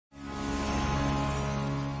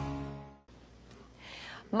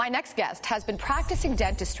My next guest has been practicing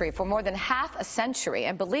dentistry for more than half a century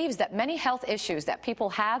and believes that many health issues that people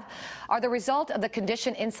have are the result of the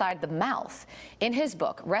condition inside the mouth. In his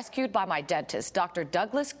book, Rescued by My Dentist, Dr.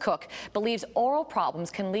 Douglas Cook believes oral problems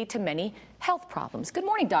can lead to many health problems. Good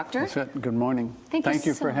morning, doctor. That's it. Good morning. Thank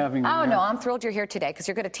you for having me. Oh, no, I'm thrilled you're here today because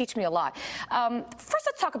you're going to teach me a lot. First,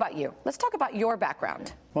 let's talk about you. Let's talk about your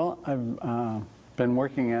background. Well, I've been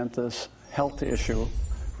working at this health issue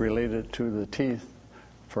related to the teeth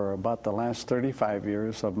for about the last 35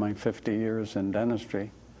 years of my 50 years in dentistry.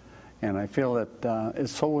 And I feel that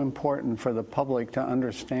it's so important for the public to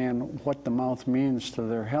understand what the mouth means to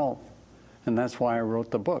their health. And that's why I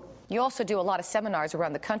wrote the book. You also do a lot of seminars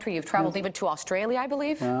around the country. You've traveled even to Australia, I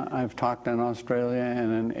believe? I've talked in Australia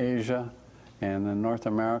and in Asia and in North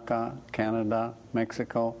America, Canada,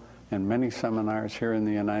 Mexico, and many seminars here in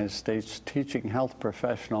the United States teaching health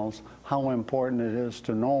professionals how important it is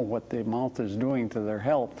to know what the mouth is doing to their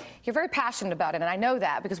health. You're very passionate about it, and I know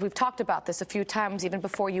that because we've talked about this a few times even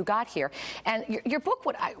before you got here. And your book,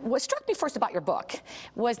 what struck me first about your book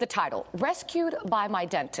was the title, Rescued by My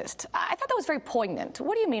Dentist. I thought that was very poignant.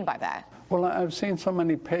 What do you mean by that? Well, I've seen so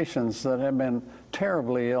many patients that have been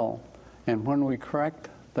terribly ill, and when we correct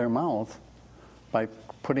their mouth by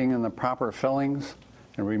putting in the proper fillings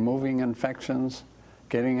and removing infections,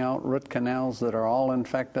 getting out root canals that are all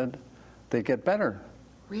infected, they get better.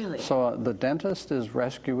 Really? So the dentist is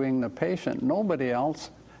rescuing the patient. Nobody else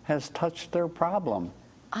has touched their problem.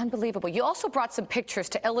 Unbelievable. You also brought some pictures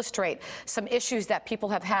to illustrate some issues that people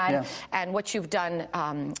have had. Yes. And what you've done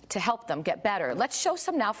to help them get better. Let's show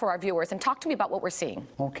some now for our viewers and talk to me about what we're seeing.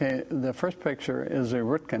 Okay, the first picture is a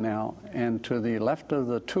root canal, and to the left of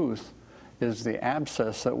the tooth is the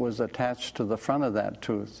abscess that was attached to the front of that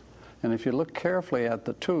tooth. And if you look carefully at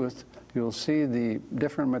the tooth, you'll see the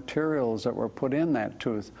different materials that were put in that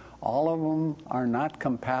tooth. All of them are not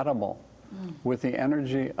compatible with the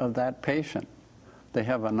energy of that patient. They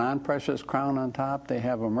have a non-precious crown on top, they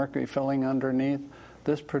have a mercury filling underneath.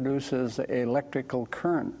 This produces an electrical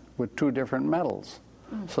current with two different metals.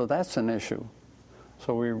 So that's an issue.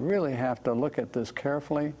 So we really have to look at this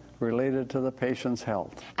carefully, related to the patient's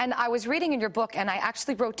health. And I was reading in your book, and I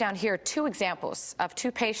actually wrote down here two examples of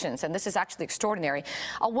two patients, and this is actually extraordinary.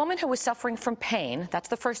 A woman who was suffering from pain, that's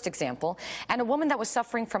the first example, and a woman that was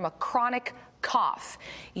suffering from a chronic cough.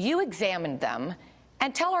 You examined them,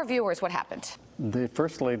 and tell our viewers what happened. The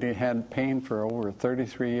first lady had pain for over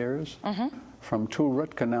 33 years. From 2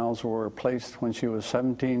 root canals were replaced when she was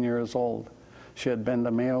 17 years old. She had been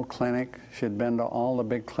to Mayo Clinic, she had been to all the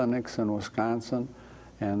big clinics in Wisconsin,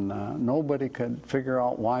 and nobody could figure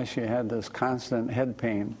out why she had this constant head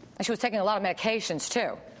pain. And she was taking a lot of medications,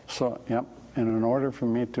 too. So, yep. And in order for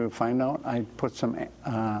me to find out, I put some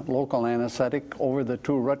local anesthetic over the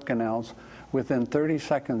 2 root canals. Within 30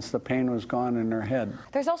 seconds, the pain was gone in her head.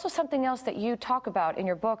 There's also something else that you talk about in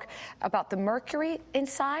your book about the mercury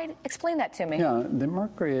inside. Explain that to me. Yeah, the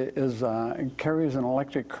mercury is, carries an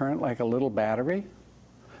electric current like a little battery,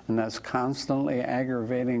 and that's constantly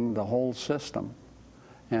aggravating the whole system.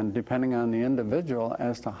 And depending on the individual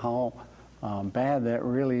as to how bad that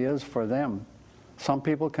really is for them. Some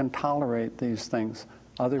people can tolerate these things,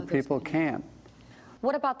 other people can't.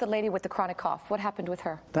 What about the lady with the chronic cough? What happened with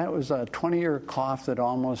her? That was a 20-year cough that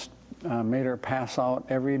almost made her pass out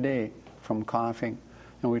every day from coughing.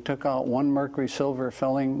 And we took out 1 mercury silver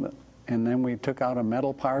filling, and then we took out a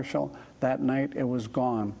metal partial. That night, it was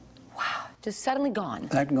gone. Wow, just suddenly gone.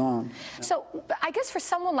 That gone. So I guess for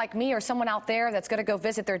someone like me or someone out there that's going to go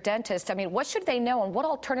visit their dentist, I mean, what should they know and what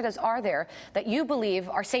alternatives are there that you believe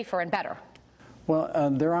are safer and better? Well,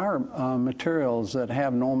 there are materials that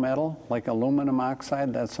have no metal, like aluminum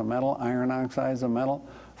oxide, that's a metal, iron oxide is a metal.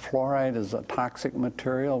 Fluoride is a toxic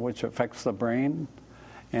material which affects the brain.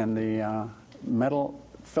 And the metal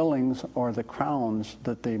fillings or the crowns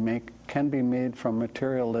that they make can be made from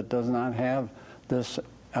material that does not have this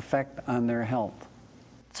effect on their health.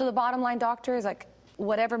 So the bottom line, doctor, is like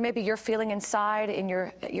whatever maybe you're feeling inside in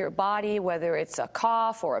your body, whether it's a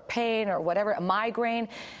cough or a pain or whatever, a migraine,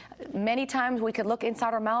 many times we could look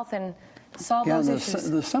inside our mouth and solve those issues.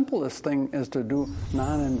 The simplest thing is to do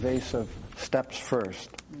non-invasive steps first.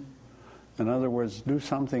 In other words, do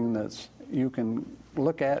something that's you can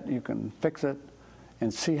look at, you can fix it,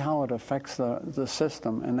 and see how it affects the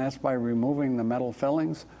system. And that's by removing the metal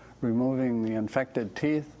fillings, removing the infected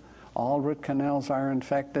teeth. All root canals are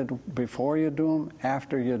infected before you do them,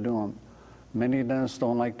 after you do them. Many dentists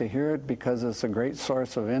don't like to hear it because it's a great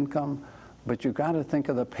source of income, but you've got to think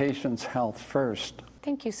of the patient's health first.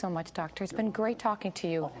 Thank you so much, doctor. It's been great talking to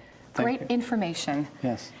you. Great information.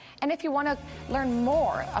 Yes. And if you want to learn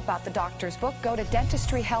more about the doctor's book, go to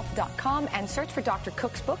dentistryhealth.com and search for Dr.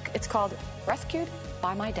 Cook's book. It's called Rescued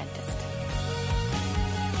by My Dentist.